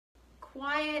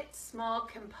quiet, small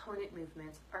component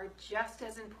movements are just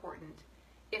as important,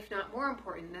 if not more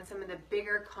important, than some of the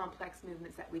bigger, complex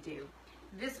movements that we do.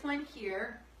 This one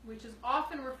here, which is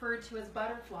often referred to as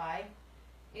butterfly,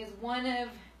 is one of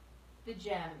the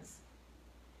gems.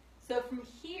 So from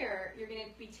here, you're going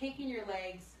to be taking your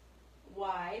legs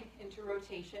wide into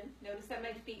rotation. Notice that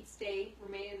my feet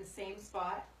remain in the same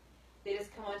spot. They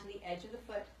just come onto the edge of the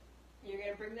foot. And you're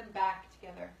going to bring them back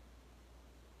together.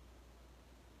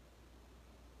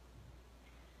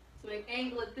 So I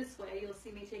angle it this way. You'll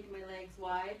see me taking my legs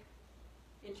wide,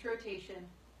 into rotation,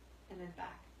 and then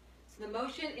back. So the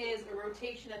motion is a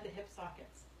rotation at the hip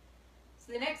sockets.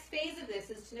 So the next phase of this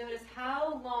is to notice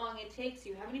how long it takes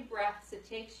you, how many breaths it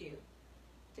takes you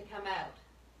to come out.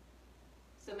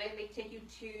 So it may take you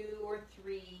 2 or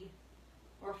 3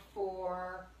 or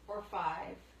 4 or 5.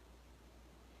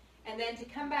 And then to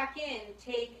come back in,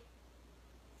 take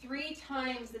 3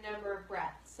 times the number of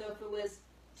breaths. So if it was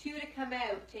 2 to come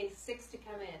out, take 6 to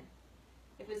come in.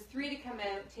 If it was 3 to come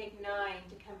out, take 9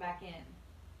 to come back in.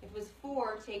 If it was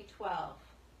 4, take 12.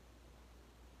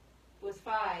 If it was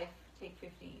 5, take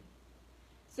 15.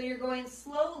 So you're going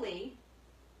slowly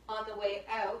on the way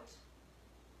out.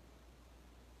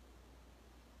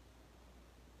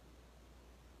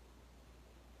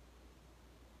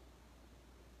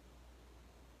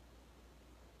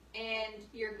 And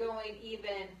you're going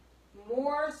even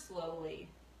more slowly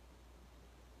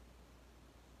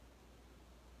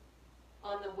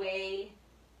on the way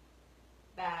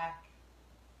back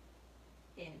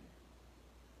in.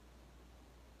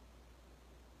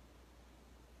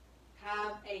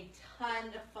 Have a ton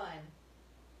of fun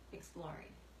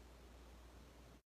exploring.